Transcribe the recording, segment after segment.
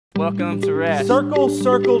Welcome to rest. Circle,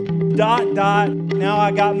 circle, dot, dot. Now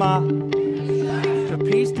I got my... To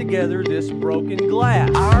piece together this broken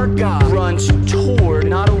glass. Our God runs toward,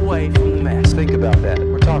 not away from the mess. Think about that.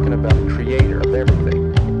 We're talking about the creator of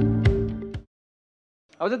everything.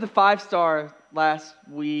 I was at the 5-star last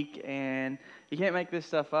week, and you can't make this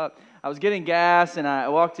stuff up. I was getting gas, and I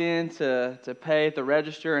walked in to pay at the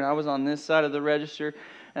register, and I was on this side of the register,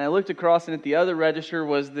 and I looked across, and at the other register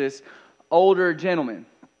was this older gentleman,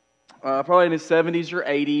 probably in his 70s or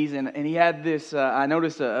 80s, and he had this, I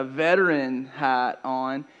noticed, a veteran hat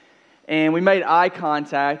on, and we made eye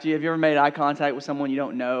contact. Have you ever made eye contact with someone you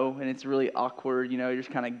don't know, and it's really awkward, you're just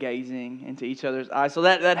kind of gazing into each other's eyes? So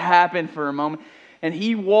that happened for a moment. And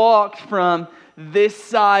he walked from this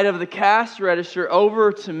side of the cash register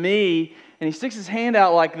over to me, and he sticks his hand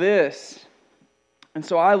out like this. And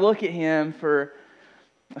so I look at him for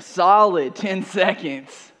a solid 10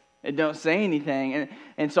 seconds and don't say anything.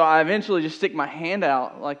 And so I eventually just stick my hand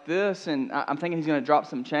out like this, and I'm thinking he's going to drop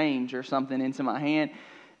some change or something into my hand.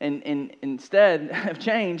 And instead of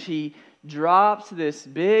change, he drops this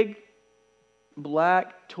big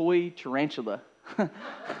black toy tarantula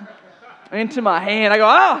into my hand. I go,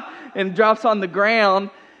 ah! And drops on the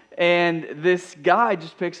ground. And this guy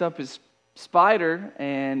just picks up his spider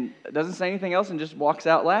and doesn't say anything else and just walks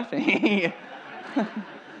out laughing.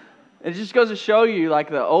 It just goes to show you, like,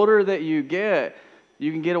 the older that you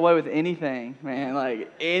can get away with anything, man.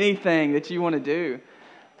 Like, anything that you want to do.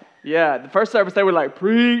 Yeah, the first service they were like,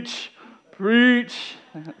 preach, preach.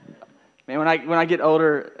 Man, when I get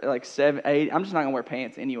older, like 7, 8, I'm just not going to wear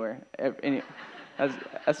pants anywhere.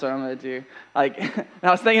 That's what I'm going to do. Like, and I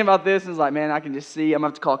was thinking about this, and I was like, man, I can just see, I'm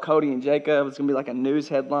going to have to call Cody and Jacob. It's going to be like a news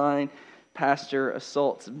headline. Pastor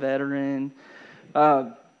assaults veteran.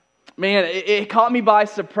 Man, it caught me by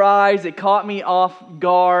surprise. It caught me off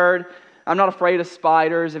guard. I'm not afraid of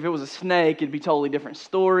spiders. If it was a snake, it'd be a totally different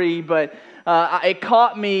story. But it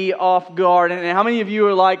caught me off guard. And how many of you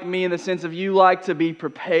are like me in the sense of you like to be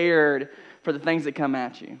prepared for the things that come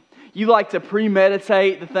at you? You like to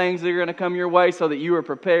premeditate the things that are going to come your way so that you are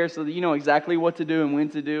prepared, so that you know exactly what to do and when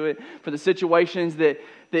to do it for the situations that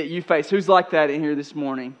you face. Who's like that in here this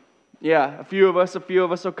morning? Yeah, a few of us,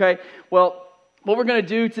 okay. Well, what we're going to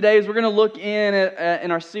do today is we're going to look in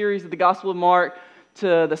our series of the Gospel of Mark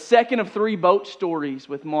to the second of 3 boat stories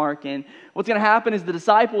with Mark. And what's going to happen is the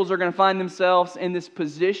disciples are going to find themselves in this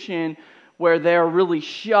position where they're really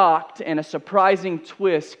shocked and a surprising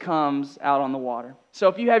twist comes out on the water. So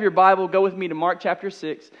if you have your Bible, go with me to Mark chapter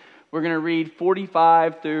 6. We're going to read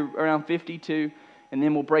 45 through around 52, and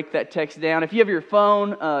then we'll break that text down. If you have your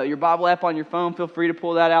phone, your Bible app on your phone, feel free to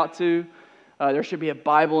pull that out too. There should be a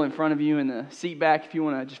Bible in front of you in the seat back if you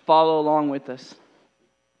want to just follow along with us.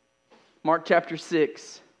 Mark chapter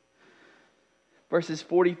 6, verses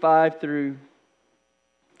 45 through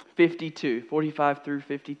 52. 45 through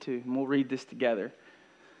 52. And we'll read this together.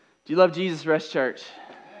 Do you love Jesus, Rest Church?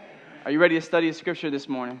 Are you ready to study a scripture this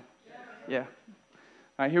morning? Yeah. All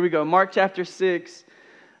right, here we go. Mark chapter 6,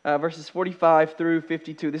 verses 45 through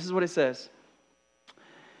 52. This is what it says.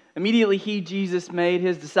 Immediately he, Jesus, made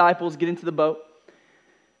his disciples get into the boat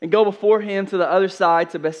and go before him to the other side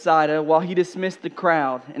to Bethsaida while he dismissed the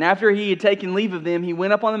crowd. And after he had taken leave of them, he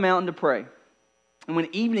went up on the mountain to pray. And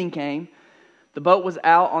when evening came, the boat was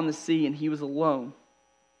out on the sea and he was alone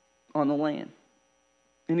on the land.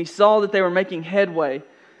 And he saw that they were making headway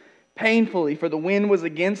painfully, for the wind was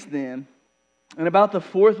against them. And about the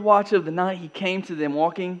 4th watch of the night, he came to them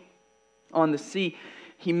walking on the sea.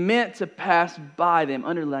 He meant to pass by them.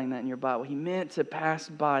 Underline that in your Bible. He meant to pass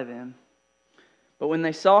by them. But when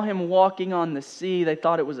they saw him walking on the sea, they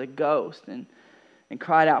thought it was a ghost and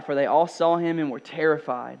cried out, for they all saw him and were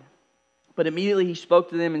terrified. But immediately he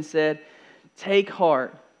spoke to them and said, "Take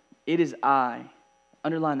heart, it is I."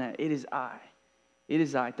 Underline that. It is I. It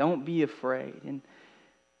is I. Don't be afraid. And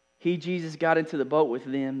he, Jesus, got into the boat with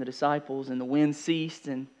them, the disciples, and the wind ceased,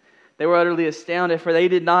 and they were utterly astounded, for they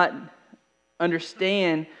did not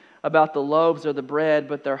understand about the loaves or the bread,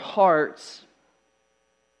 but their hearts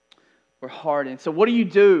were hardened. So what do you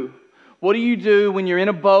do? What do you do when you're in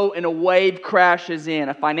a boat and a wave crashes in?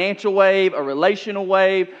 A financial wave, a relational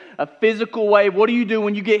wave, a physical wave. What do you do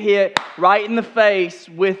when you get hit right in the face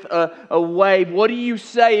with a wave? What do you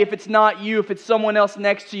say if it's not you, if it's someone else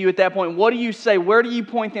next to you at that point? What do you say? Where do you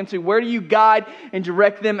point them to? Where do you guide and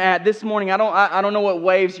direct them at? This morning, I don't know what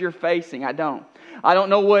waves you're facing. I don't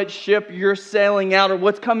know what ship you're sailing out or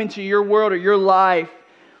what's coming to your world or your life.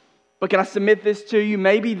 But can I submit this to you?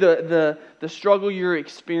 Maybe the struggle you're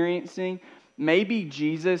experiencing, maybe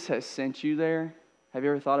Jesus has sent you there. Have you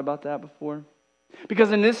ever thought about that before?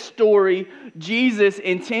 Because in this story, Jesus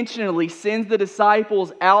intentionally sends the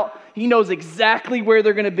disciples out. He knows exactly where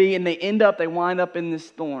they're going to be, and they wind up in this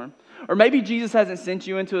storm. Or maybe Jesus hasn't sent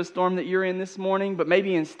you into a storm that you're in this morning, but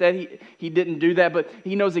maybe instead he didn't do that, but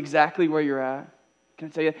He knows exactly where you're at. Can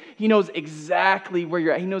I tell you? He knows exactly where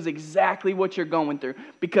you're at. He knows exactly what you're going through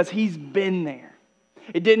because He's been there.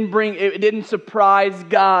 It didn't surprise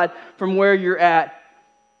God from where you're at.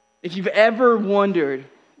 If you've ever wondered,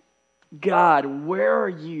 God, where are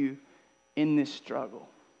you in this struggle?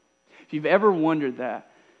 If you've ever wondered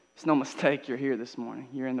that, it's no mistake you're here this morning.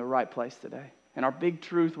 You're in the right place today. And our big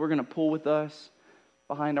truth we're going to pull with us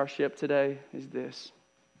behind our ship today is this.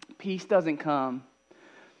 Peace doesn't come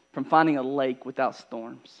from finding a lake without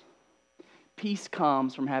storms. Peace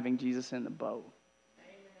comes from having Jesus in the boat.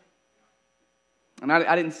 And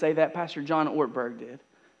I didn't say that. Pastor John Ortberg did.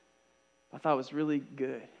 I thought it was really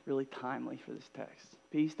good, really timely for this text.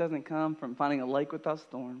 Peace doesn't come from finding a lake without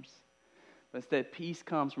storms. But instead, peace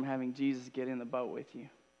comes from having Jesus get in the boat with you.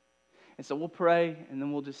 And so we'll pray, and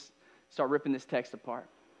then we'll just start ripping this text apart.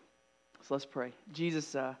 So let's pray.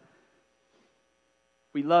 Jesus,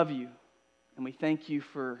 we love you, and we thank you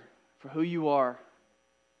for who you are.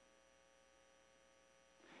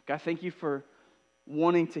 God, thank you for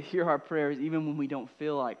wanting to hear our prayers even when we don't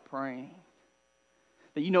feel like praying.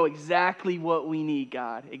 That you know exactly what we need,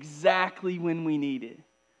 God, exactly when we need it.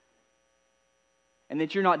 And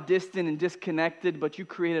that you're not distant and disconnected, but you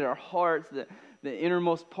created our hearts, the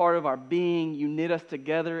innermost part of our being. You knit us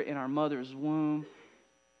together in our mother's womb.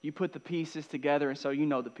 You put the pieces together, and so you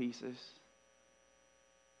know the pieces.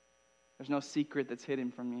 There's no secret that's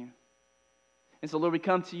hidden from you. And so, Lord, we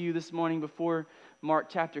come to you this morning before Mark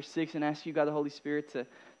chapter 6 and ask you, God, the Holy Spirit,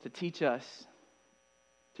 to teach us,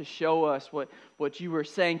 to show us what you were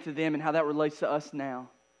saying to them and how that relates to us now,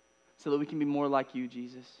 so that we can be more like you,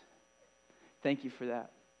 Jesus. Thank you for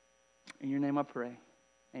that. In your name I pray.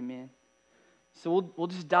 Amen. So we'll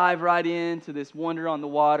just dive right into this wonder on the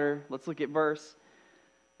water. Let's look at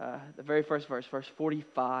the very first verse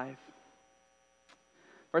 45.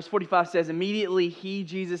 Verse 45 says, immediately he,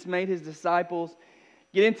 Jesus, made his disciples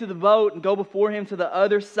get into the boat and go before him to the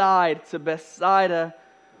other side, to Bethsaida,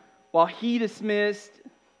 while he dismissed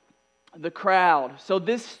the crowd. So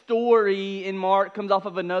this story in Mark comes off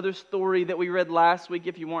of another story that we read last week.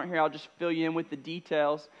 If you weren't here, I'll just fill you in with the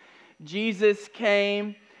details. Jesus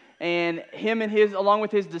came, and along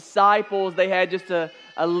with his disciples, they had just a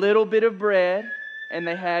little bit of bread, and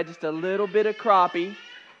they had just a little bit of crappie,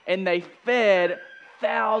 and they fed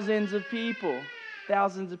thousands of people.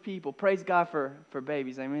 Thousands of people. Praise God for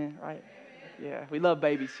babies, amen? Right? Yeah, we love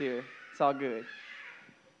babies here. It's all good.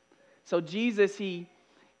 So Jesus, he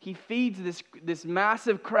feeds this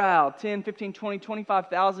massive crowd, 10, 15, 20,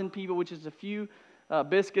 25,000 people, which is a few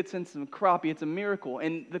biscuits and some crappie. It's a miracle.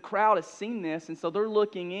 And the crowd has seen this, and so they're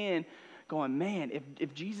looking in, going, man,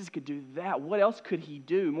 if Jesus could do that, what else could he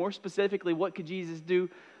do? More specifically, what could Jesus do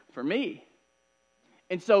for me?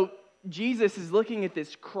 And so Jesus is looking at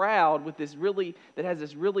this crowd that has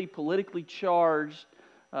this really politically charged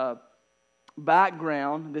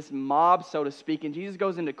background, this mob, so to speak, and Jesus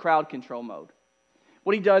goes into crowd control mode.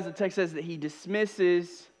 What he does, the text says that he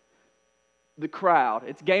dismisses the crowd.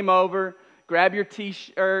 It's game over. Grab your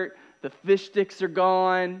t-shirt. The fish sticks are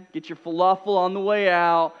gone. Get your falafel on the way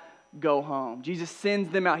out. Go home. Jesus sends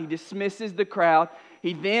them out. He dismisses the crowd.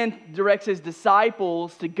 He then directs his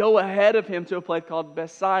disciples to go ahead of him to a place called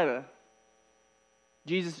Bethsaida.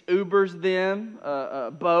 Jesus Ubers them a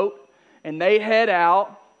boat, and they head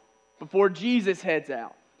out before Jesus heads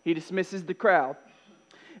out. He dismisses the crowd.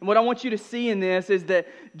 And what I want you to see in this is that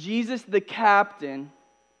Jesus, the captain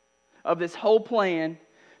of this whole plan,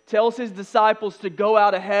 tells his disciples to go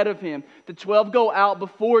out ahead of him. The 12 go out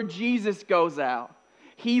before Jesus goes out.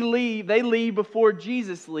 They leave before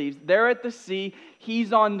Jesus leaves. They're at the sea.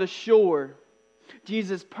 He's on the shore.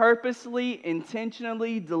 Jesus purposely,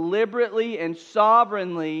 intentionally, deliberately, and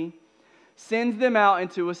sovereignly sends them out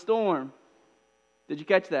into a storm. Did you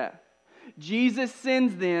catch that? Jesus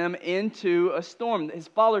sends them into a storm. His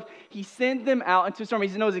followers, he sends them out into a storm. He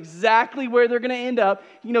knows exactly where they're going to end up.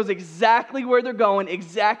 He knows exactly where they're going,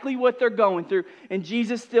 exactly what they're going through. And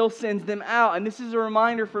Jesus still sends them out. And this is a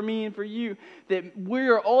reminder for me and for you that we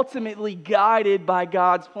are ultimately guided by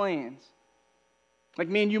God's plans. Like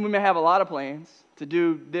me and you, we may have a lot of plans to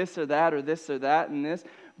do this or that and this.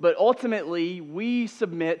 But ultimately, we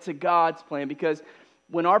submit to God's plan because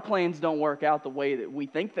when our plans don't work out the way that we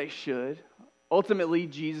think they should, ultimately,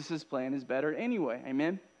 Jesus' plan is better anyway.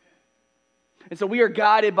 Amen? And so we are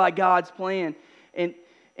guided by God's plan. And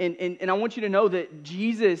I want you to know that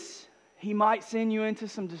Jesus, he might send you into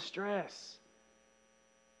some distress.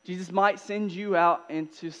 Jesus might send you out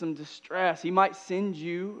into some distress. He might send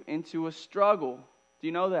you into a struggle. Do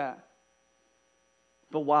you know that?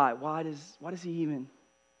 But why? Why does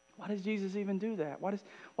Jesus even do that?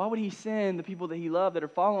 Why would he send the people that he loved that are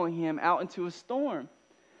following him out into a storm?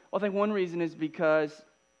 Well, I think one reason is because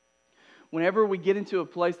whenever we get into a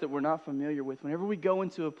place that we're not familiar with, whenever we go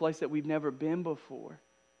into a place that we've never been before,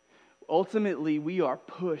 ultimately we are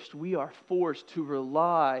pushed, we are forced to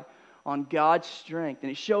rely on God's strength.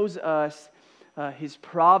 And it shows us His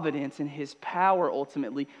providence and His power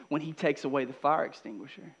ultimately when He takes away the fire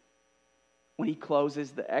extinguisher, when He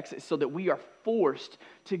closes the exit, so that we are forced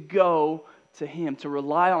to go to Him, to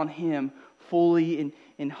rely on Him fully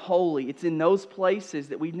and wholly. It's in those places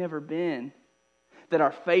that we've never been that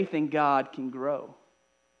our faith in God can grow.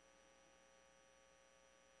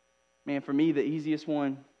 Man, for me, the easiest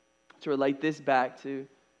one to relate this back to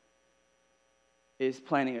is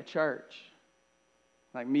planning a church.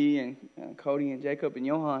 Like me and Cody and Jacob and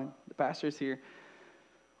Johan, the pastors here,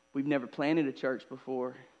 we've never planted a church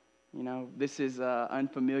before. You know, this is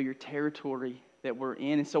unfamiliar territory that we're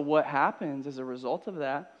in. And so what happens as a result of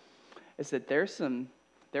that is that there's some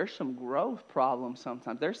growth problems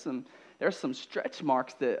sometimes. There's some stretch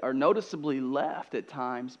marks that are noticeably left at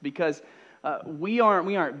times because we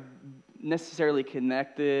aren't necessarily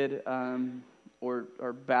connected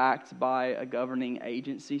or backed by a governing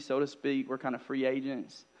agency, so to speak. We're kind of free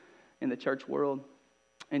agents in the church world.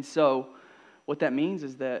 And so what that means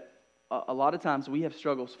is that a lot of times we have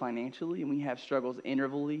struggles financially, and we have struggles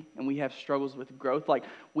intervally, and we have struggles with growth. Like,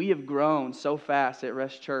 we have grown so fast at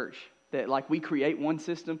Rest Church that, like, we create one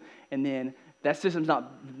system, and then that system's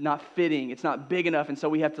not fitting. It's not big enough, and so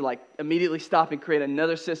we have to, like, immediately stop and create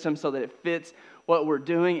another system so that it fits what we're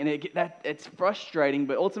doing. And it's frustrating,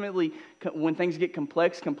 but ultimately, when things get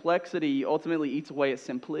complex, complexity ultimately eats away at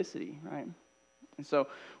simplicity, right? And so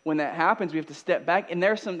when that happens, we have to step back, and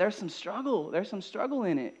there's some struggle. There's some struggle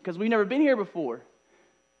in it because we've never been here before.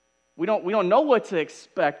 We don't know what to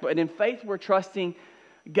expect, but in faith we're trusting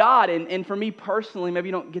God. And for me personally, maybe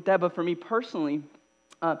you don't get that, but for me personally,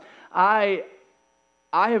 I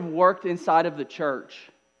have worked inside of the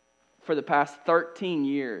church for the past 13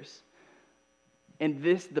 years. And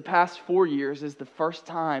the past 4 years is the first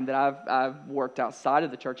time that I've worked outside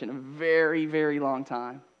of the church in a very, very long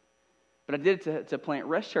time. But I did it to plant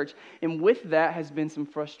Rest Church. And with that has been some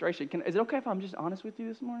frustration. Is it okay if I'm just honest with you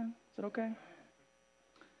this morning? Is that okay?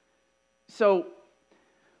 So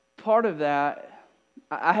part of that,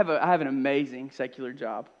 I have an amazing secular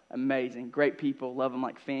job. Amazing. Great people. Love them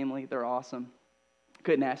like family. They're awesome.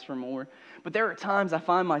 Couldn't ask for more. But there are times I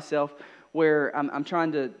find myself where I'm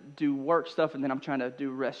trying to do work stuff, and then I'm trying to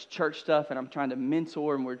do Rest Church stuff, and I'm trying to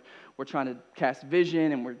mentor, and we're trying to cast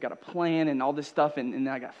vision, and we've got a plan and all this stuff, and then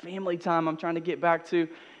I got family time I'm trying to get back to.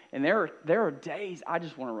 And there are days I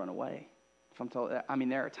just want to run away. If I'm told that, I mean,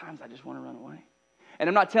 there are times I just want to run away. And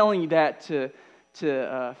I'm not telling you that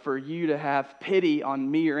for you to have pity on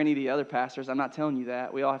me or any of the other pastors. I'm not telling you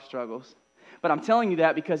that. We all have struggles. But I'm telling you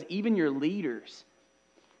that because even your leaders,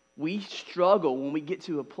 we struggle when we get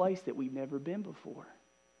to a place that we've never been before.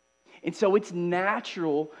 And so it's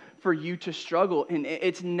natural for you to struggle. And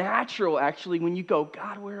it's natural, actually, when you go,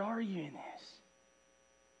 God, where are you in this?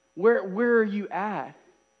 Where are you at?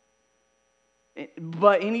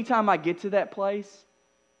 But anytime I get to that place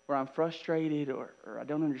where I'm frustrated or I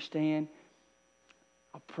don't understand,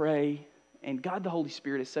 I'll pray. And God the Holy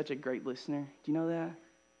Spirit is such a great listener. Do you know that?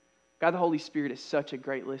 God the Holy Spirit is such a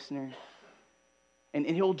great listener. And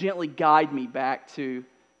He'll gently guide me back to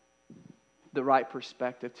the right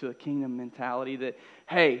perspective, to a kingdom mentality that,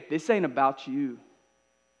 hey, this ain't about you.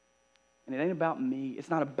 And it ain't about me. It's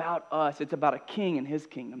not about us. It's about a king and his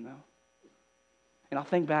kingdom, though. And I'll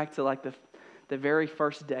think back to like the very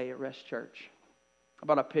first day at Rest Church. I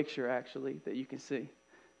brought a picture, actually, that you can see.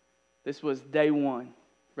 This was day one,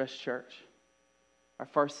 Rest Church. Our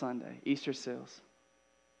first Sunday, Easter seals.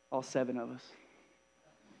 All 7 of us.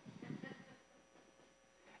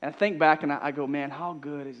 And I think back and I go, man, how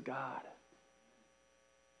good is God?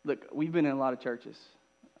 Look, we've been in a lot of churches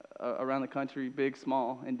around the country, big,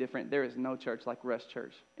 small, and different. There is no church like Rest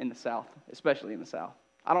Church in the South, especially in the South.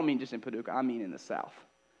 I don't mean just in Paducah, I mean in the South.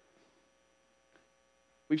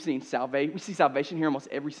 We see salvation here almost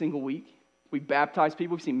every single week. We baptize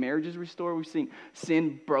people. We've seen marriages restored. We've seen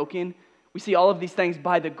sin broken. We see all of these things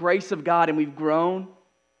by the grace of God, and we've grown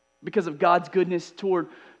because of God's goodness toward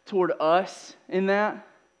us in that.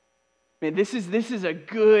 Man, this is a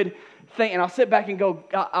good thing. And I'll sit back and go,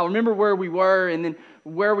 I'll remember where we were and then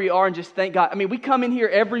where we are and just thank God. I mean, we come in here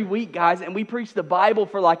every week, guys, and we preach the Bible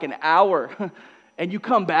for like an hour. And you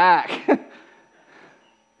come back.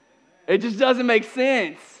 It just doesn't make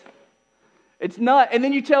sense. It's not. And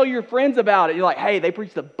then you tell your friends about it. You're like, hey, they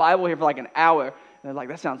preached the Bible here for like an hour. And they're like,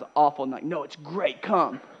 that sounds awful. And I'm like, no, it's great.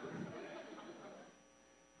 Come.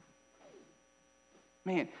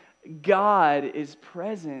 Man, God is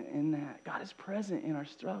present in that. God is present in our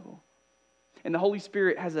struggle. And the Holy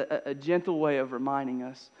Spirit has a gentle way of reminding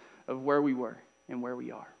us of where we were and where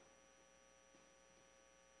we are.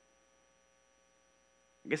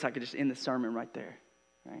 I guess I could just end the sermon right there,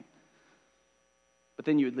 right? But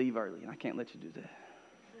then you would leave early, and I can't let you do that.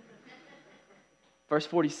 Verse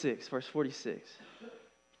 46.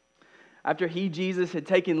 After Jesus, had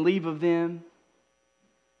taken leave of them,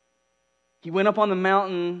 he went up on the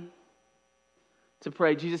mountain to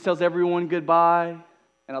pray. Jesus tells everyone goodbye.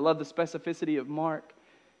 And I love the specificity of Mark.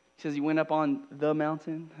 He says he went up on the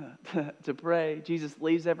mountain to pray. Jesus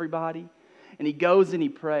leaves everybody. And he goes and he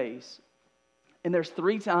prays. And there's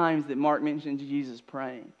 3 times that Mark mentions Jesus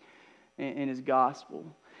praying in his gospel.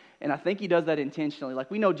 And I think he does that intentionally. Like,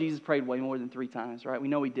 we know Jesus prayed way more than 3 times, right? We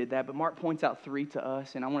know he did that. But Mark points out 3 to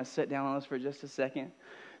us. And I want to sit down on this for just a second.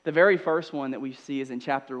 The very first one that we see is in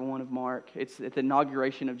chapter 1 of Mark. It's at the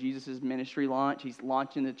inauguration of Jesus' ministry launch. He's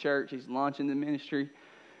launching the church. He's launching the ministry.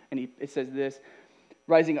 And it says this,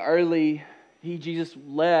 rising early, Jesus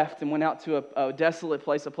left and went out to a desolate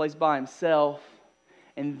place, a place by himself.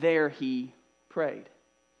 And there he prayed.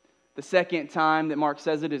 The second time that Mark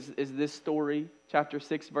says it is this story, chapter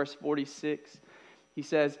 6, verse 46. He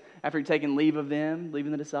says, after he'd taken leave of them,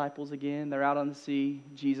 leaving the disciples again, they're out on the sea.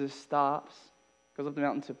 Jesus stops, goes up the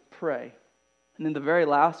mountain to pray. And then the very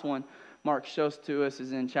last one Mark shows to us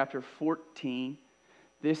is in chapter 14.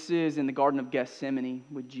 This is in the Garden of Gethsemane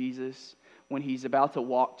with Jesus when he's about to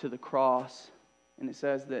walk to the cross. And it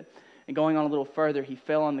says that, and going on a little further, he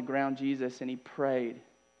fell on the ground, Jesus, and he prayed.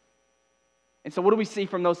 And so what do we see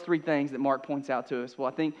from those 3 things that Mark points out to us? Well,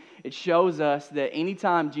 I think it shows us that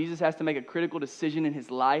anytime Jesus has to make a critical decision in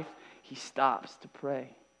his life, he stops to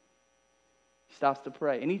pray. He stops to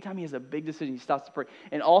pray. Anytime he has a big decision, he stops to pray.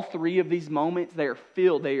 And all 3 of these moments, they are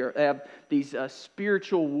filled. They have these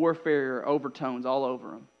spiritual warfare overtones all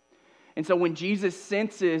over them. And so when Jesus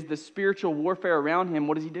senses the spiritual warfare around him,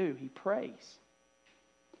 what does he do? He prays.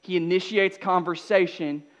 He initiates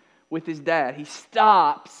conversation with his dad. He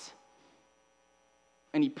stops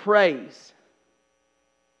and he prays.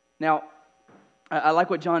 Now, I like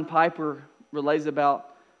what John Piper relays about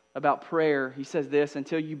prayer. He says this,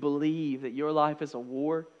 until you believe that your life is a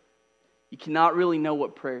war, you cannot really know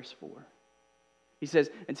what prayer's for. He says,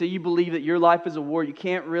 until you believe that your life is a war, you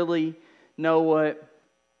can't really know what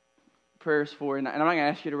prayer's for. And I'm not going to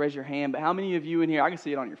ask you to raise your hand, but how many of you in here, I can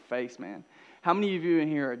see it on your face, man. How many of you in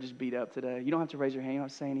here are just beat up today? You don't have to raise your hand, you don't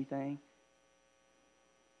have to say anything.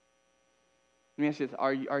 Let me ask you this,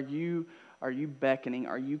 are you beckoning?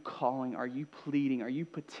 Are you calling? Are you pleading? Are you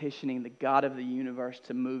petitioning the God of the universe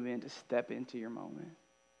to move in, to step into your moment?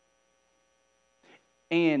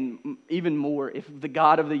 And even more, if the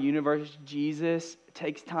God of the universe, Jesus,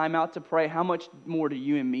 takes time out to pray, how much more do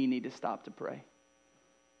you and me need to stop to pray?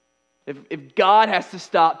 If God has to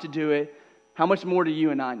stop to do it, how much more do you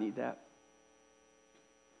and I need that?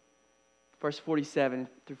 Verse 47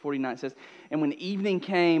 through 49 says, and when evening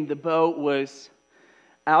came, the boat was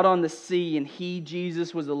out on the sea, and he,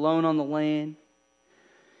 Jesus, was alone on the land.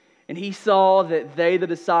 And he saw that they, the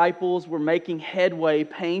disciples, were making headway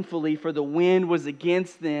painfully, for the wind was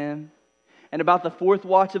against them. And about the 4th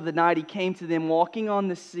watch of the night, he came to them walking on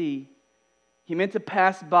the sea. He meant to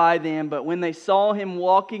pass by them, but when they saw him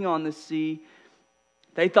walking on the sea,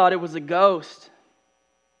 they thought it was a ghost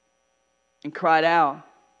and cried out.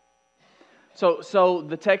 So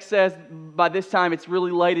the text says by this time it's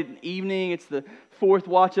really late at evening. It's the 4th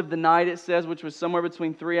watch of the night, it says, which was somewhere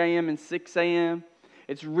between 3 a.m. and 6 a.m.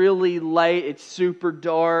 It's really late. It's super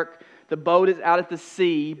dark. The boat is out at the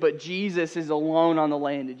sea, but Jesus is alone on the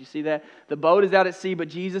land. Did you see that? The boat is out at sea, but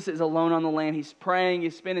Jesus is alone on the land. He's praying.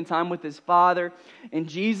 He's spending time with his Father. And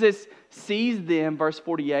Jesus sees them, verse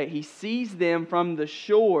 48. He sees them from the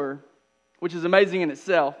shore, which is amazing in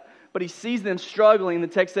itself. But he sees them struggling. The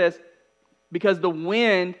text says, because the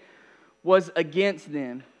wind was against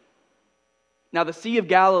them. Now, the Sea of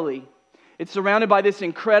Galilee, it's surrounded by this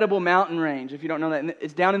incredible mountain range, if you don't know that.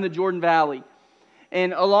 It's down in the Jordan Valley.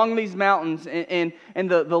 And along these mountains, and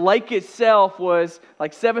the lake itself was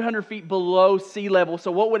like 700 feet below sea level.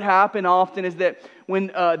 So what would happen often is that when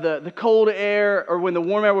the cold air, or when the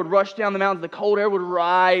warm air would rush down the mountains, the cold air would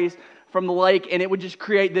rise from the lake, and it would just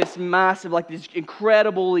create this massive, like these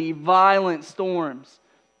incredibly violent storms.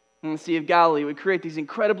 In the Sea of Galilee, it would create these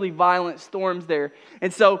incredibly violent storms there.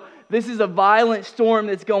 And so this is a violent storm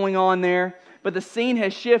that's going on there. But the scene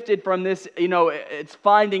has shifted from this, it's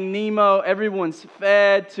Finding Nemo, everyone's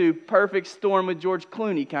fed, to Perfect Storm with George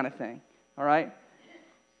Clooney kind of thing. All right?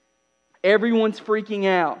 Everyone's freaking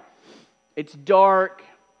out. It's dark.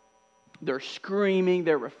 They're screaming.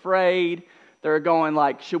 They're afraid. They're going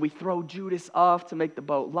like, should we throw Judas off to make the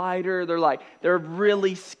boat lighter? They're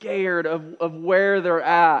really scared of where they're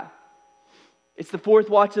at. It's the fourth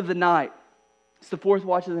watch of the night. It's the fourth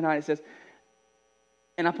watch of the night, it says.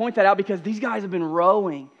 And I point that out because these guys have been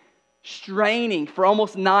rowing, straining for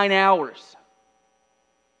almost 9 hours.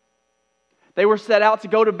 They were set out to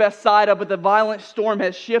go to Bethsaida, but the violent storm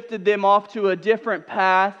has shifted them off to a different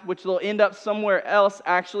path, which they'll end up somewhere else,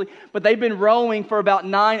 actually. But they've been rowing for about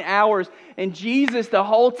 9 hours. And Jesus, the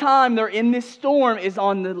whole time they're in this storm, is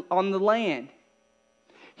on the land.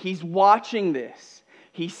 He's watching this.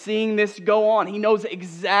 He's seeing this go on. He knows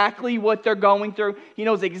exactly what they're going through. He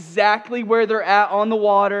knows exactly where they're at on the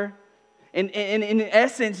water. And in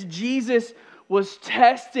essence, Jesus was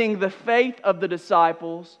testing the faith of the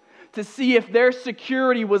disciples to see if their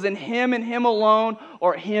security was in Him and Him alone,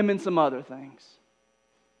 or Him and some other things.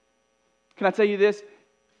 Can I tell you this?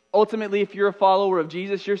 Ultimately, if you're a follower of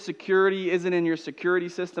Jesus, your security isn't in your security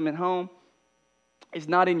system at home. It's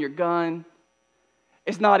not in your gun.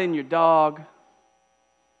 It's not in your dog.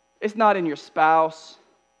 It's not in your spouse.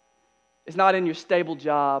 It's not in your stable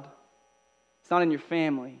job. It's not in your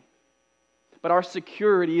family. But our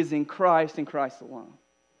security is in Christ and Christ alone.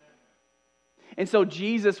 And so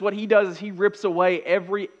Jesus, what He does is He rips away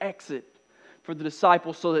every exit for the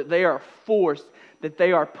disciples so that they are forced, that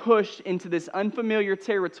they are pushed into this unfamiliar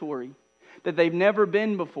territory that they've never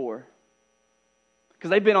been before.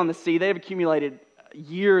 Because they've been on the sea. They've accumulated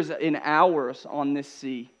years and hours on this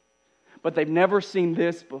sea. But they've never seen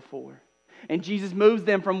this before. And Jesus moves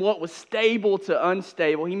them from what was stable to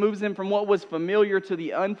unstable. He moves them from what was familiar to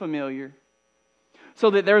the unfamiliar. So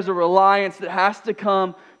that there's a reliance that has to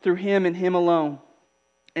come through Him and Him alone.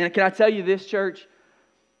 And can I tell you this, church?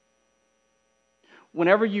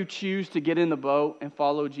 Whenever you choose to get in the boat and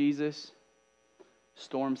follow Jesus,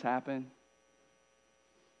 storms happen.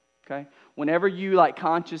 Okay? Whenever you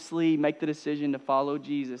consciously make the decision to follow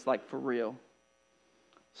Jesus, for real,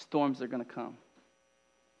 storms are going to come.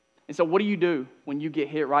 And so what do you do when you get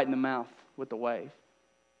hit right in the mouth with the wave?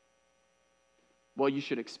 Well, you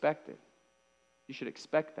should expect it. You should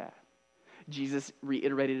expect that. Jesus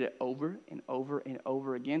reiterated it over and over and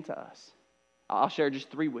over again to us. I'll share just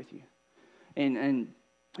 3 with you. In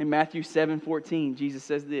Matthew 7:14, Jesus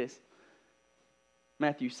says this.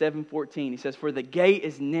 Matthew 7:14, He says, "For the gate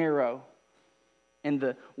is narrow, and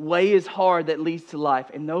the way is hard that leads to life,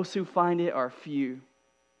 and those who find it are few."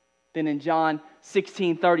 Then in John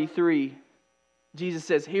 16:33, Jesus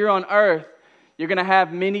says, "Here on earth, you're going to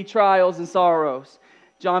have many trials and sorrows."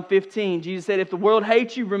 John 15, Jesus said, "If the world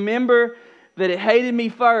hates you, remember that it hated me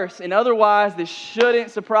first, and otherwise this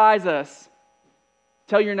shouldn't surprise us."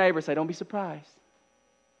 Tell your neighbor, say, don't be surprised.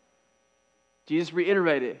 Jesus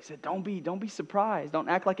reiterated, He said, don't be surprised. Don't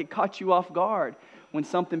act like it caught you off guard when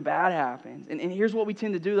something bad happens. And here's what we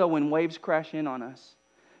tend to do, though, when waves crash in on us.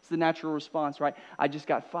 It's the natural response, right? I just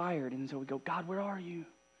got fired, and so we go, God, where are you?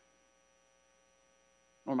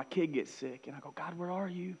 Or my kid gets sick, and I go, God, where are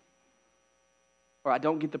you? Or I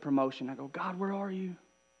don't get the promotion. I go, God, where are you?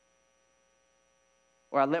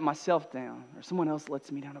 Or I let myself down. Or someone else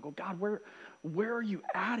lets me down. I go, God, where are you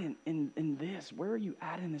at in this? Where are you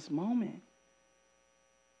at in this moment?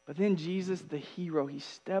 But then Jesus, the hero, He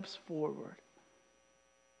steps forward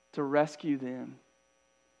to rescue them.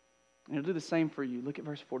 And He'll do the same for you. Look at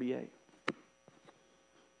verse 48.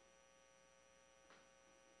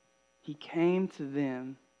 He came to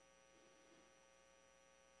them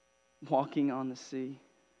walking on the sea.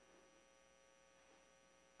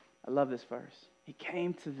 I love this verse. He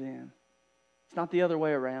came to them. It's not the other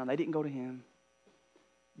way around. They didn't go to Him.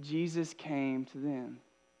 Jesus came to them.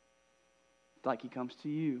 Like He comes to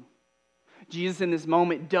you. Jesus in this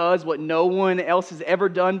moment does what no one else has ever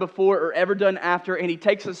done before or ever done after, and He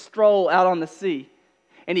takes a stroll out on the sea.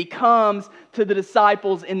 And He comes to the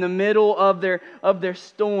disciples in the middle of their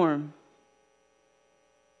storm.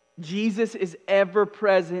 Jesus is ever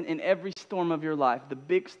present in every storm of your life, the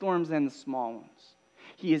big storms and the small ones.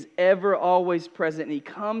 He is ever always present, and He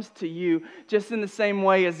comes to you just in the same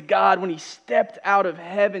way as God when He stepped out of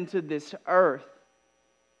heaven to this earth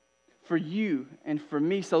for you and for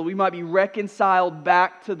me, so we might be reconciled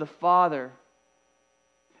back to the Father.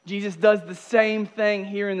 Jesus does the same thing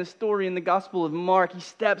here in the story in the Gospel of Mark. He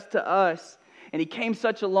steps to us, and He came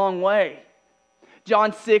such a long way.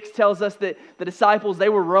 John 6 tells us that the disciples, they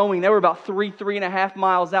were rowing. They were about 3.5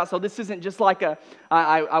 miles out. So this isn't just like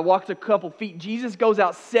I walked a couple feet. Jesus goes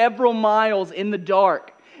out several miles in the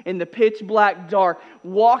dark, in the pitch black dark,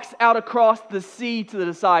 walks out across the sea to the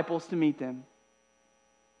disciples to meet them.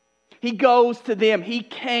 He goes to them. He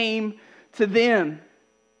came to them.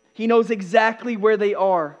 He knows exactly where they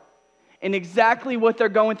are and exactly what they're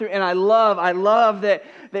going through. And I love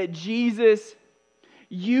that Jesus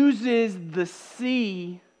uses the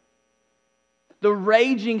sea, the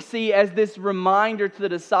raging sea, as this reminder to the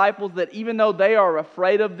disciples that even though they are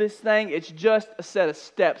afraid of this thing, it's just a set of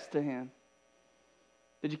steps to Him.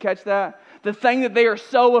 Did you catch that? The thing that they are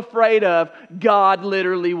so afraid of, God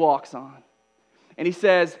literally walks on. And He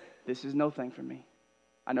says, this is no thing for me.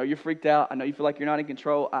 I know you're freaked out. I know you feel like you're not in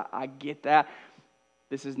control. I get that.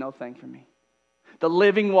 This is no thing for me. The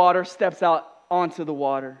living water steps out onto the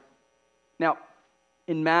water. Now,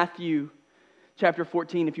 in Matthew chapter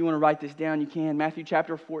 14, if you want to write this down, you can. Matthew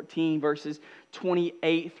chapter 14, verses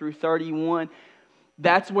 28 through 31.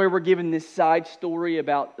 That's where we're given this side story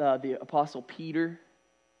about the Apostle Peter,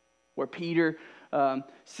 where Peter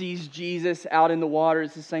sees Jesus out in the water.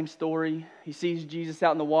 It's the same story. He sees Jesus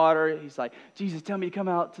out in the water. He's like, Jesus, tell me to come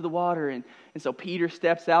out to the water. And so Peter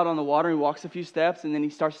steps out on the water and walks a few steps, and then he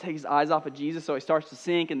starts to take his eyes off of Jesus, so he starts to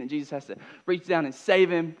sink, and then Jesus has to reach down and save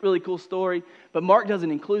him. Really cool story. But Mark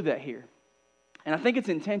doesn't include that here. And I think it's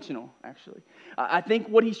intentional, actually. I think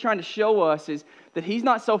what he's trying to show us is that he's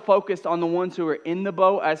not so focused on the ones who are in the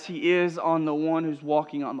boat as he is on the one who's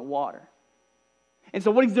walking on the water. And so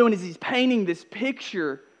what he's doing is he's painting this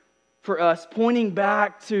picture for us, pointing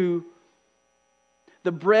back to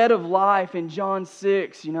the bread of life in John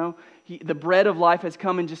 6. You know, the bread of life has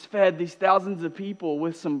come and just fed these thousands of people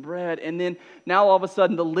with some bread. And then now all of a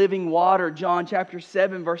sudden the living water, John chapter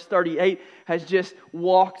 7, verse 38, has just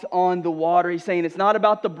walked on the water. He's saying it's not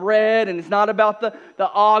about the bread and it's not about the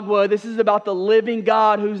agua. This is about the living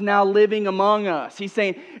God who's now living among us. He's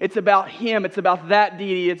saying it's about Him. It's about that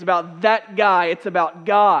deity. It's about that guy. It's about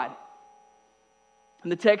God.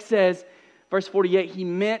 And the text says, verse 48, He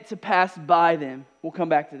meant to pass by them. We'll come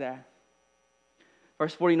back to that.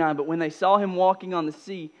 Verse 49, but when they saw Him walking on the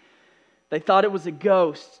sea, they thought it was a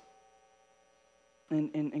ghost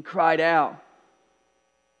and cried out.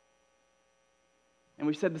 And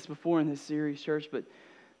we've said this before in this series, church, but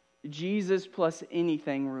Jesus plus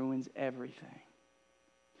anything ruins everything.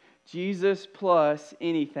 Jesus plus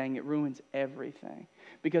anything, it ruins everything.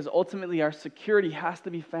 Because ultimately our security has to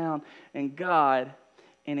be found in God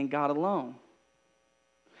and in God alone.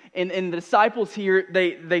 And the disciples here,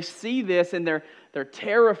 they see this and they're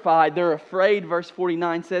terrified, they're afraid. Verse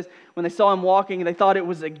 49 says, when they saw Him walking, they thought it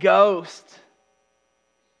was a ghost.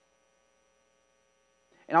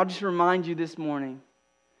 And I'll just remind you this morning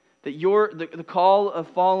that the call of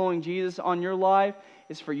following Jesus on your life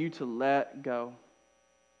is for you to let go.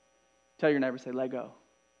 Tell your neighbor, say, let go.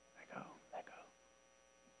 Let go. Let go.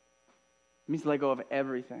 It means let go of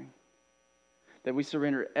everything. That we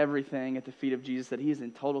surrender everything at the feet of Jesus, that He is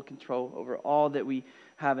in total control over all that we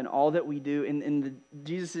have and all that we do. And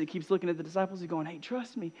Jesus keeps looking at the disciples, He's going, hey,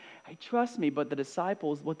 trust me. Hey, trust me. But the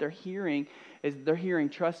disciples, what they're hearing is they're hearing,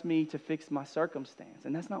 trust me to fix my circumstance.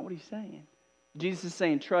 And that's not what He's saying. Jesus is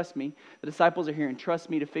saying, trust me. The disciples are hearing, trust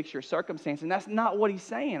me to fix your circumstance. And that's not what He's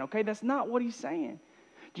saying, okay? That's not what He's saying.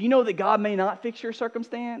 Do you know that God may not fix your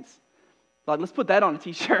circumstance? Like, let's put that on a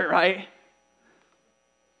t-shirt, right?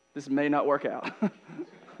 This may not work out.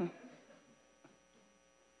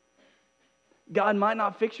 God might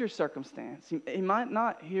not fix your circumstance. He might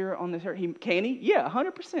not here on this earth. Can He? Yeah,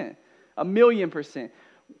 100%. 1,000,000%.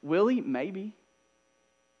 Will He? Maybe.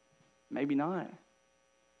 Maybe not.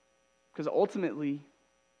 Because ultimately,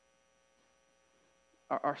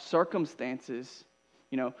 our circumstances,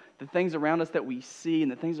 you know, the things around us that we see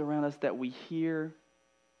and the things around us that we hear,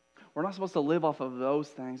 we're not supposed to live off of those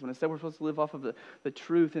things. But instead, we're supposed to live off of the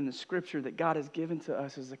truth in the Scripture that God has given to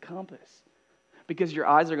us as a compass. Because your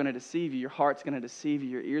eyes are going to deceive you. Your heart's going to deceive you.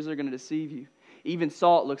 Your ears are going to deceive you. Even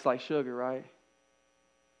salt looks like sugar, right?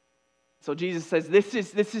 So Jesus says this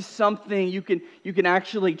is something you can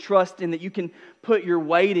actually trust in, that you can put your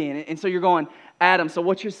weight in. And so you're going, Adam, so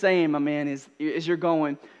what you're saying, my man, is you're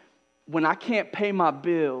going, when I can't pay my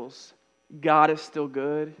bills, God is still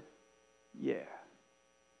good? Yeah.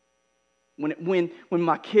 When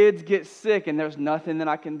my kids get sick and there's nothing that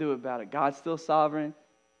I can do about it, God's still sovereign?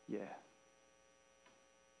 Yeah.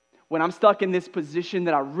 When I'm stuck in this position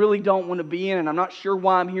that I really don't want to be in and I'm not sure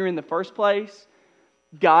why I'm here in the first place,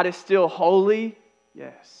 God is still holy?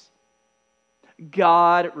 Yes.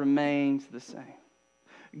 God remains the same.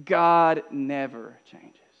 God never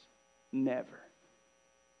changes. Never.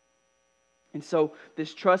 And so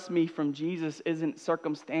this trust me from Jesus isn't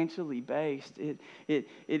circumstantially based. It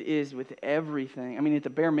is with everything. I mean, at the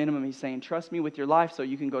bare minimum, he's saying, trust me with your life so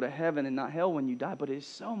you can go to heaven and not hell when you die. But it's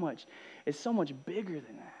so much bigger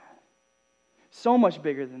than that. So much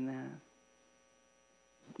bigger than that.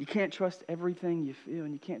 You can't trust everything you feel,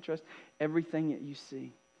 and you can't trust everything that you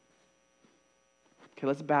see. Okay,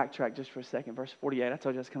 let's backtrack just for a second. Verse 48, I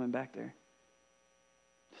told you I was coming back there.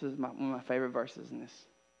 This is one of my favorite verses in this.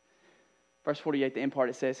 Verse 48, the end part,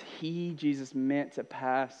 it says, He, Jesus, meant to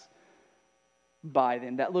pass by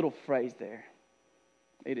them. That little phrase there,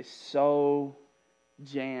 it is so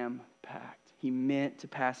jam-packed. He meant to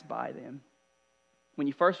pass by them. When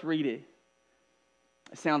you first read it,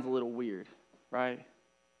 it sounds a little weird, right?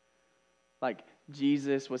 Like,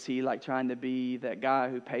 Jesus, was he like trying to be that guy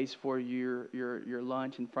who pays for your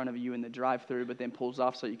lunch in front of you in the drive-thru, but then pulls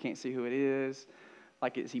off so you can't see who it is?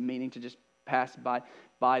 Like, is he meaning to just pass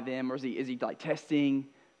by them, or is he like testing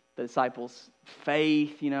the disciples'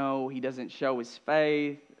 faith? He doesn't show his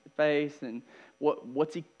face, and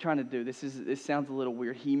what's he trying to do? This sounds a little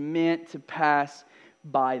weird. He meant to pass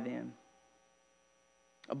by them.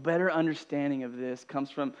 A better understanding of this comes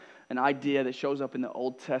from an idea that shows up in the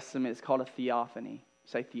Old Testament. It's called a theophany.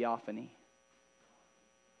 Say theophany.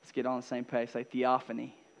 Let's get on the same page. Say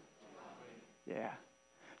theophany. Yeah.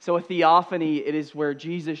 So a theophany, it is where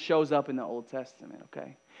Jesus shows up in the Old Testament,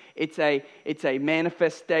 okay? It's a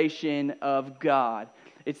manifestation of God.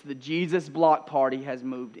 It's the Jesus block party has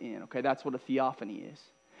moved in, okay? That's what a theophany is.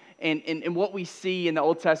 And what we see in the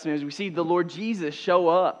Old Testament is we see the Lord Jesus show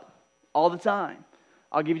up all the time.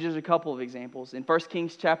 I'll give you just a couple of examples. In 1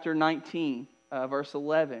 Kings chapter 19, verse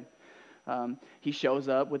 11, he shows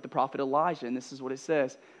up with the prophet Elijah, and this is what it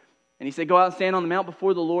says. And he said, go out and stand on the mount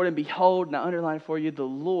before the Lord, and behold, and I underline it for you, the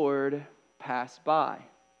Lord passed by.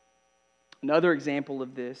 Another example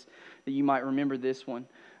of this, that you might remember this one.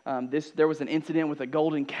 There was an incident with a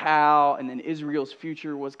golden cow, and then Israel's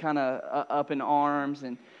future was kind of up in arms.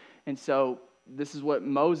 And so this is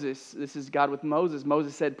God with Moses.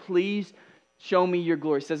 Moses said, please show me your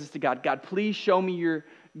glory. He says this to God. God, please show me your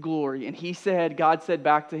glory. And God said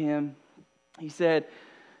back to him, he said,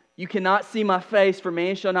 you cannot see my face, for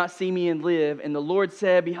man shall not see me and live. And the Lord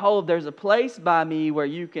said, behold, there's a place by me where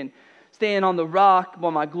you can stand on the rock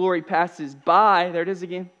while my glory passes by. There it is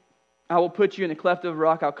again. I will put you in the cleft of the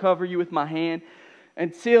rock. I'll cover you with my hand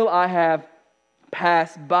until I have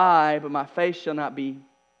passed by, but my face shall not be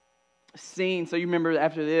seen. So you remember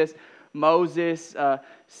after this, Moses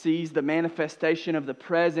sees the manifestation of the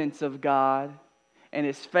presence of God. And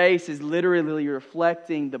his face is literally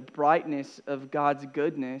reflecting the brightness of God's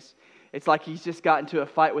goodness. It's like he's just got into a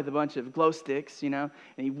fight with a bunch of glow sticks, and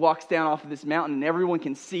he walks down off of this mountain, and everyone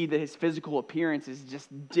can see that his physical appearance is just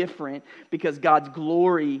different because God's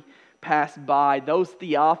glory passed by. Those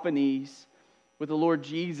theophanies with the Lord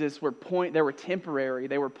Jesus they were temporary.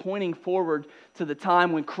 They were pointing forward to the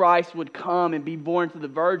time when Christ would come and be born to the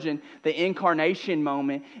Virgin, the incarnation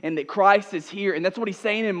moment, and that Christ is here. And that's what he's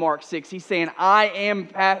saying in Mark 6. He's saying, I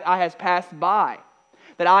has passed by.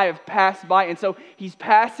 That I have passed by. And so he's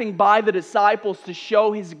passing by the disciples to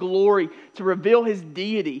show his glory, to reveal his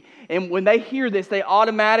deity. And when they hear this, they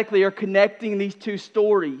automatically are connecting these two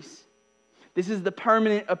stories. This is the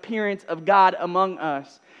permanent appearance of God among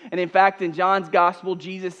us. And in fact, in John's gospel,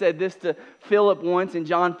 Jesus said this to Philip once in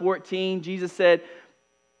John 14. Jesus said,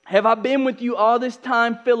 have I been with you all this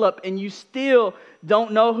time, Philip, and you still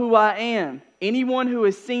don't know who I am? Anyone who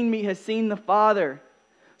has seen me has seen the Father.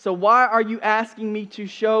 So why are you asking me to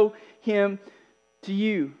show him to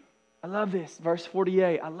you? I love this, verse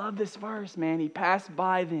 48. I love this verse, man. He passed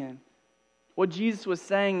by them. What Jesus was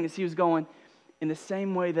saying is he was going, in the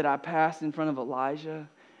same way that I passed in front of Elijah,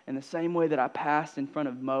 in the same way that I passed in front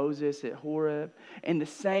of Moses at Horeb, in the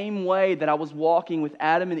same way that I was walking with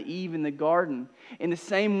Adam and Eve in the garden, in the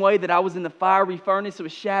same way that I was in the fiery furnace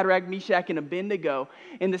with Shadrach, Meshach, and Abednego,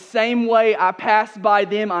 in the same way I passed by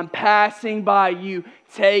them, I'm passing by you.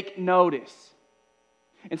 Take notice.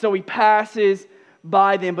 And so he passes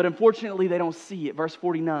by them, but unfortunately they don't see it. Verse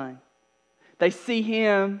 49. They see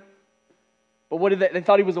him, but what did they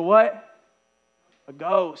thought he was a what? A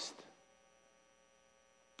ghost.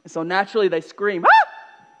 And so naturally they scream, ah!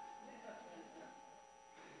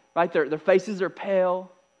 Right? Their faces are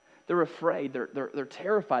pale. They're afraid. They're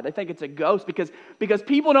terrified. They think it's a ghost because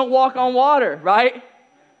people don't walk on water, right?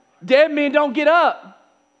 Dead men don't get up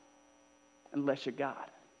unless you're God.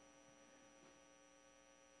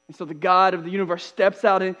 And so the God of the universe steps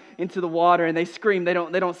out into the water and they scream. They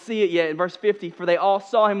don't see it yet. In verse 50, for they all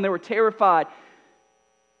saw him and they were terrified.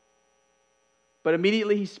 But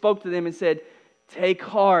immediately he spoke to them and said, Take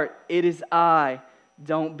heart, it is I.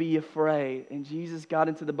 Don't be afraid. And Jesus got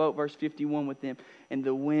into the boat, verse 51, with them, and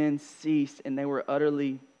the wind ceased, and they were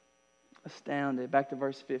utterly astounded. Back to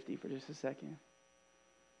verse 50 for just a second.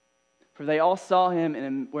 For they all saw him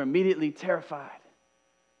and were immediately terrified.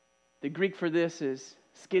 The Greek for this is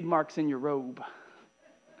skid marks in your robe.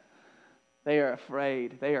 They are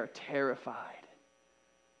afraid. They are terrified.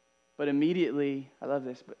 But immediately, I love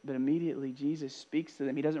this, but immediately Jesus speaks to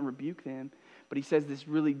them. He doesn't rebuke them, but he says this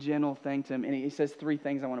really gentle thing to them. And he says three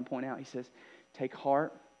things I want to point out. He says, take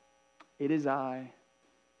heart, it is I,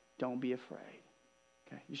 don't be afraid.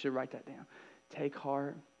 Okay, you should write that down. Take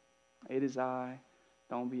heart, it is I,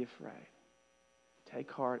 don't be afraid.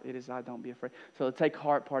 Take heart, it is I, don't be afraid. So the take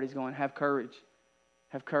heart part, he's going, have courage.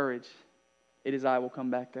 Have courage. It is I, will come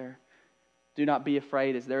back there. Do not be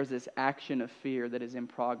afraid, as there's this action of fear that is in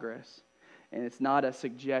progress. And it's not a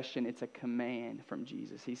suggestion, it's a command from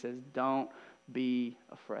Jesus. He says, don't be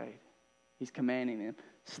afraid. He's commanding them.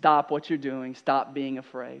 Stop what you're doing. Stop being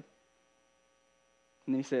afraid.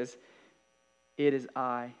 And he says, it is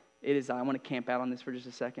I. It is I. I want to camp out on this for just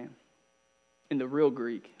a second. In the real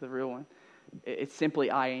Greek, the real one, it's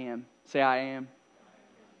simply I am. Say I am.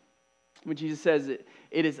 When Jesus says it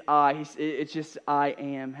is I, it's just I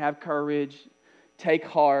am. Have courage, take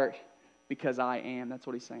heart, because I am. That's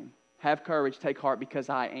what he's saying. Have courage, take heart, because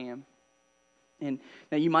I am. And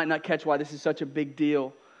now you might not catch why this is such a big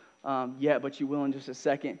deal yet, but you will in just a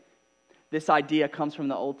second. This idea comes from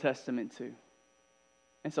the Old Testament too.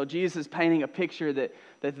 And so Jesus is painting a picture that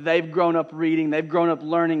they've grown up reading, they've grown up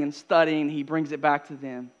learning and studying. He brings it back to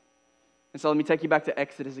them. And so let me take you back to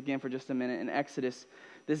Exodus again for just a minute. In Exodus,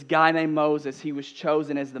 this guy named Moses, he was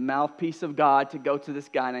chosen as the mouthpiece of God to go to this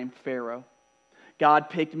guy named Pharaoh. God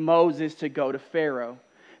picked Moses to go to Pharaoh.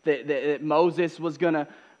 That Moses was going to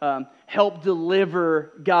help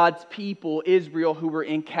deliver God's people, Israel, who were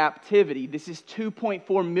in captivity. This is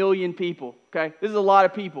 2.4 million people, okay? This is a lot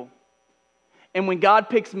of people. And when God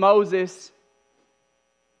picks Moses,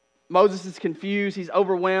 Moses is confused. He's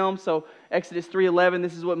overwhelmed. So Exodus 3:11,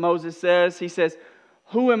 this is what Moses says. He says,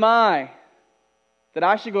 who am I that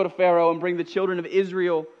I should go to Pharaoh and bring the children of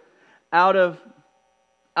Israel out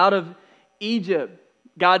of Egypt?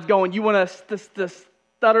 God's going, you want a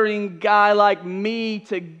stuttering guy like me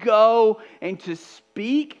to go and to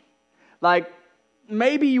speak? Like,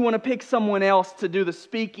 maybe you want to pick someone else to do the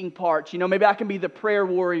speaking part. You know, maybe I can be the prayer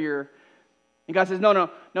warrior. And God says, no,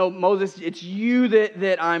 Moses, it's you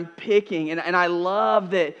that I'm picking. And I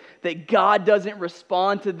love that God doesn't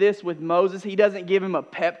respond to this with Moses. He doesn't give him a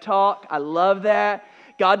pep talk. I love that.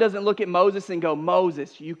 God doesn't look at Moses and go,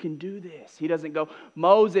 Moses, you can do this. He doesn't go,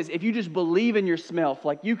 Moses, if you just believe in yourself,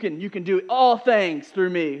 like you can do all things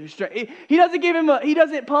through me. He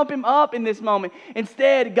doesn't pump him up in this moment.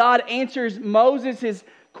 Instead, God answers Moses'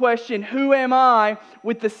 question, who am I,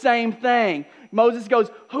 with the same thing. Moses goes,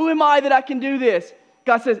 who am I that I can do this?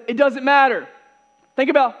 God says, it doesn't matter. Think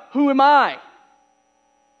about, who am I?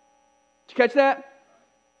 Did you catch that?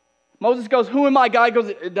 Moses goes, who am I? God goes,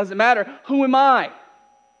 it doesn't matter. Who am I?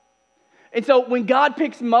 And so when God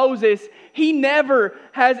picks Moses, he never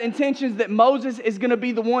has intentions that Moses is going to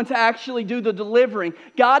be the one to actually do the delivering.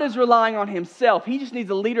 God is relying on himself. He just needs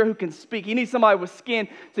a leader who can speak. He needs somebody with skin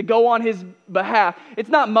to go on his behalf. It's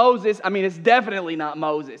not Moses. I mean, it's definitely not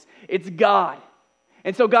Moses. It's God.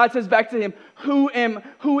 And so God says back to him, who am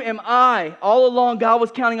I? All along, God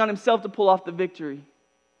was counting on himself to pull off the victory.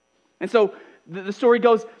 And so the story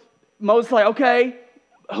goes, Moses is like, okay,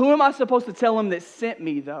 who am I supposed to tell him that sent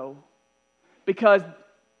me, though? Because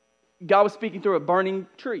God was speaking through a burning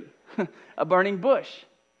tree, a burning bush.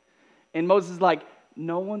 And Moses is like,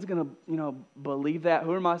 no one's going to, believe that.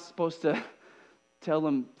 Who am I supposed to tell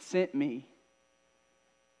them sent me?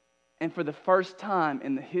 And for the first time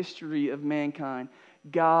in the history of mankind,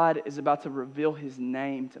 God is about to reveal his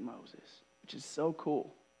name to Moses, which is so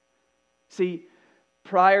cool. See,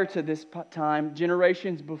 prior to this time,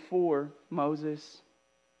 generations before Moses,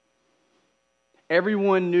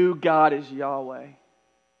 everyone knew God as Yahweh.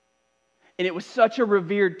 And it was such a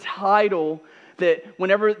revered title that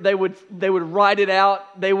whenever they would write it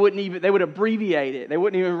out, they would abbreviate it. They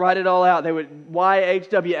wouldn't even write it all out. They would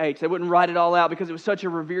YHWH. They wouldn't write it all out because it was such a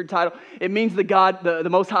revered title. It means the God, the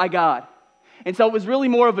Most High God. And so it was really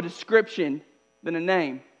more of a description than a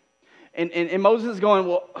name. And Moses is going,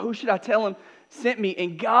 well, who should I tell him sent me?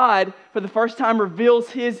 And God, for the first time, reveals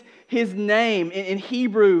his name. In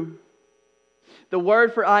Hebrew, the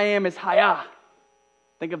word for I am is Hayah.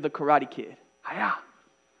 Think of the Karate Kid.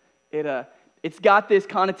 Hayah. It's got this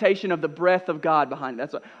connotation of the breath of God behind it.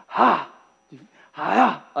 That's what,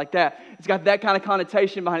 like that. It's got that kind of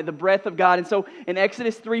connotation behind it, the breath of God. And so in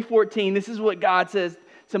Exodus 3:14, this is what God says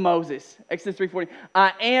to Moses. Exodus 3:14,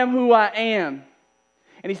 I am who I am.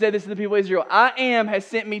 And he said this to the people of Israel, I am has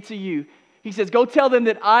sent me to you. He says, go tell them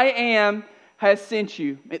that I am has sent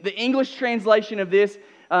you. The English translation of this,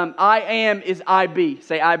 I am is I be.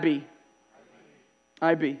 Say I be.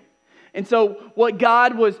 I be. And so what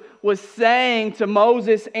God was saying to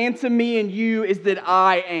Moses and to me and you is that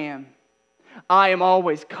I am. I am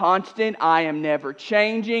always constant. I am never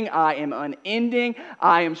changing. I am unending.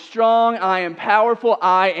 I am strong. I am powerful.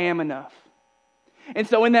 I am enough. And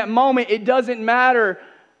so in that moment, it doesn't matter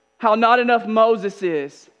how not enough Moses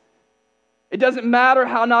is. It doesn't matter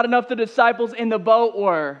how not enough the disciples in the boat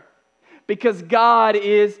were. Because God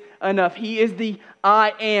is enough. He is the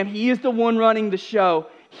I am. He is the one running the show.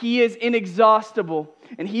 He is inexhaustible.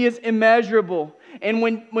 And He is immeasurable. And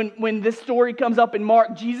when this story comes up in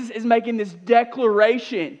Mark, Jesus is making this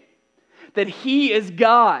declaration that He is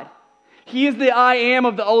God. He is the I am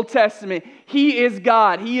of the Old Testament. He is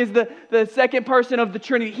God. He is the second person of the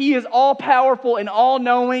Trinity. He is all-powerful and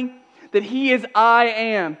all-knowing, that He is I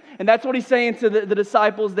am. And that's what He's saying to the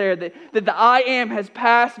disciples there, that the I am has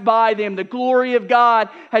passed by them. The glory of God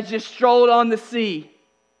has just strolled on the sea.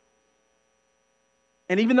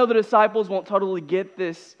 And even though the disciples won't totally get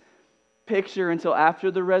this picture until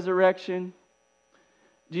after the resurrection,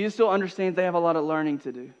 Jesus still understands they have a lot of learning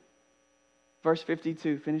to do. Verse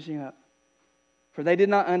 52, finishing up. For they did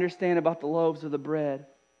not understand about the loaves of the bread,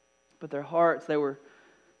 but their hearts, they were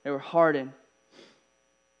hardened.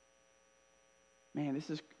 Man, this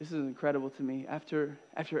is incredible to me. After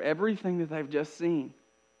everything that they've just seen,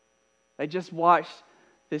 they just watched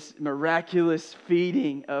this miraculous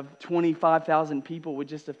feeding of 25,000 people with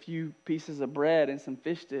just a few pieces of bread and some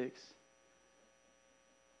fish sticks.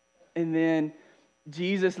 And then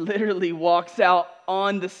Jesus literally walks out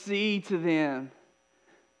on the sea to them.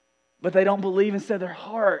 But they don't believe, and said their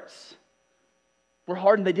hearts were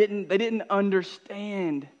hardened. They didn't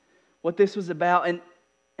understand what this was about. And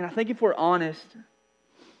I think if we're honest,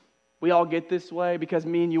 we all get this way, because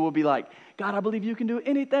me and you will be like, God, I believe you can do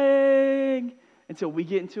anything, until we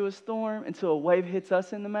get into a storm, until a wave hits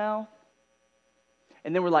us in the mouth.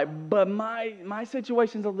 And then we're like, but my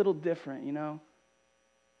situation's a little different, you know?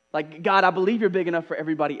 Like, God, I believe you're big enough for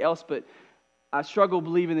everybody else, but I struggle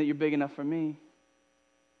believing that you're big enough for me.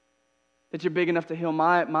 That you're big enough to heal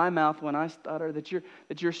my mouth when I stutter.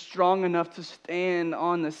 That you're strong enough to stand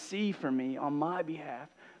on the sea for me, on my behalf.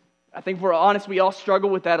 I think if we're honest, we all struggle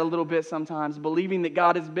with that a little bit sometimes, believing that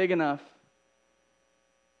God is big enough.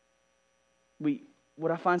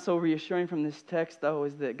 What I find so reassuring from this text, though,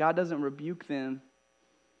 is that God doesn't rebuke them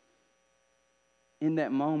in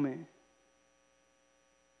that moment.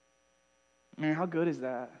 Man, how good is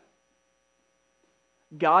that?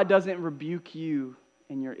 God doesn't rebuke you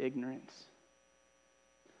in your ignorance.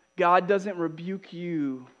 God doesn't rebuke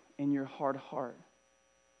you in your hard heart.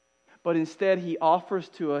 But instead, He offers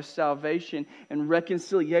to us salvation and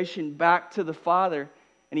reconciliation back to the Father.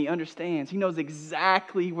 And He understands. He knows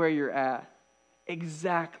exactly where you're at.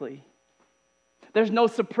 Exactly. There's no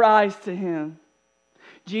surprise to Him.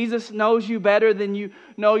 Jesus knows you better than you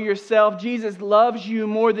know yourself. Jesus loves you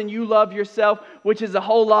more than you love yourself, which is a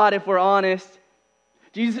whole lot if we're honest.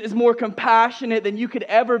 Jesus is more compassionate than you could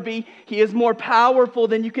ever be. He is more powerful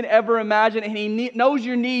than you can ever imagine. And He knows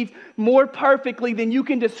your needs more perfectly than you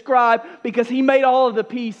can describe, because He made all of the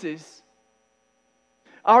pieces.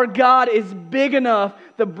 Our God is big enough.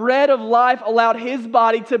 The bread of life allowed His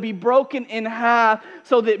body to be broken in half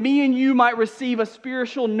so that me and you might receive a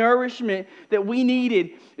spiritual nourishment that we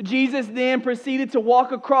needed. Jesus then proceeded to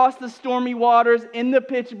walk across the stormy waters in the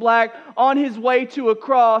pitch black on His way to a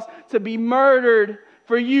cross to be murdered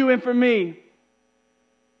for you and for me.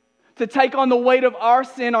 To take on the weight of our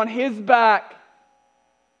sin on His back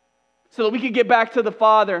so that we could get back to the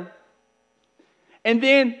Father. And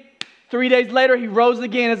then 3 days later, He rose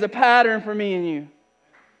again as a pattern for me and you.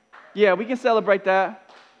 Yeah, we can celebrate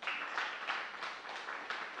that.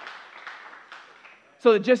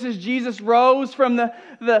 So that just as Jesus rose from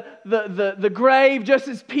the grave, just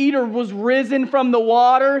as Peter was risen from the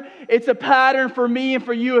water, it's a pattern for me and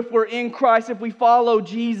for you if we're in Christ, if we follow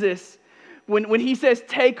Jesus. When He says,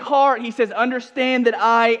 take heart, He says, understand that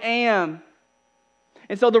I am.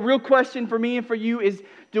 And so the real question for me and for you is,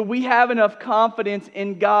 do we have enough confidence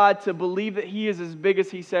in God to believe that He is as big as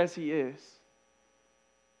He says He is?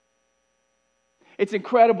 It's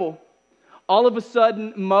incredible. All of a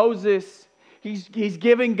sudden, Moses, he's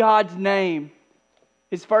giving God's name,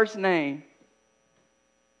 His first name,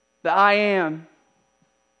 the I am,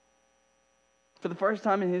 for the first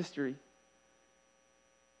time in history.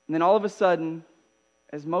 And then all of a sudden,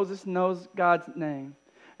 as Moses knows God's name,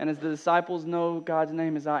 and as the disciples know God's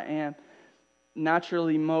name as I am,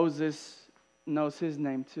 naturally Moses knows his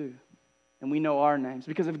name too. And we know our names.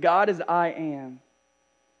 Because if God is I am,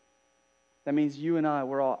 that means you and I,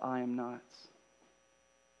 we're all I am nots.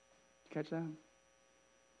 Catch that?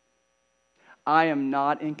 I am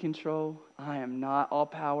not in control. I am not all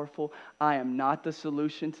powerful. I am not the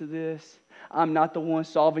solution to this. I'm not the one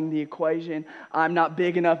solving the equation. I'm not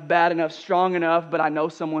big enough, bad enough, strong enough, but I know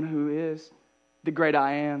someone who is, the great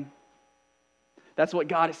I am. That's what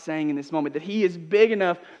God is saying in this moment, that He is big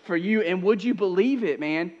enough for you. And would you believe it,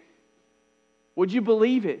 man? Would you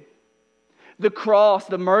believe it? The cross,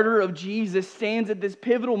 the murder of Jesus, stands at this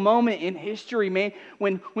pivotal moment in history, man,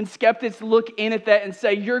 when skeptics look in at that and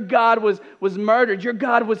say, your God was murdered, your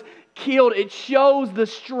God was killed. It shows the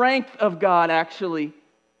strength of God, actually.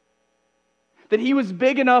 That He was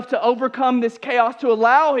big enough to overcome this chaos, to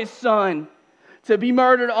allow His Son to be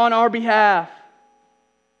murdered on our behalf.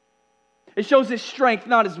 It shows His strength,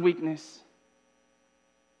 not His weakness.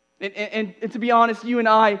 And to be honest, you and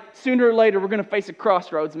I, sooner or later, we're going to face a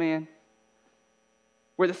crossroads, man.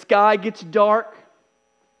 Where the sky gets dark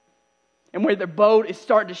and where the boat is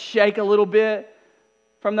starting to shake a little bit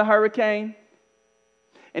from the hurricane.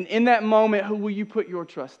 And in that moment, who will you put your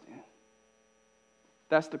trust in?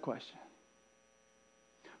 That's the question.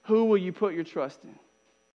 Who will you put your trust in?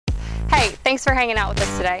 Hey, thanks for hanging out with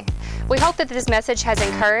us today. We hope that this message has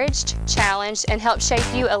encouraged, challenged, and helped shape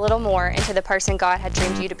you a little more into the person God had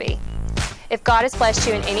dreamed you to be. If God has blessed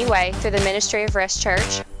you in any way through the ministry of Rest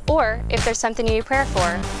Church, or if there's something you need prayer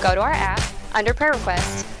for, go to our app under prayer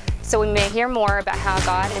requests so we may hear more about how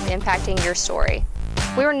God is impacting your story.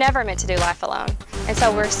 We were never meant to do life alone, and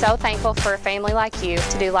so we're so thankful for a family like you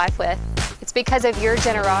to do life with. It's because of your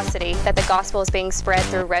generosity that the gospel is being spread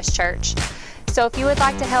through Rest Church. So if you would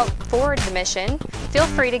like to help forward the mission, feel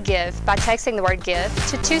free to give by texting the word GIVE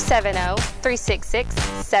to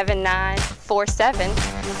 270-366-7947,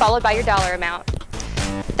 followed by your dollar amount.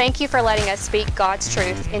 Thank you for letting us speak God's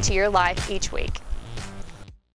truth into your life each week.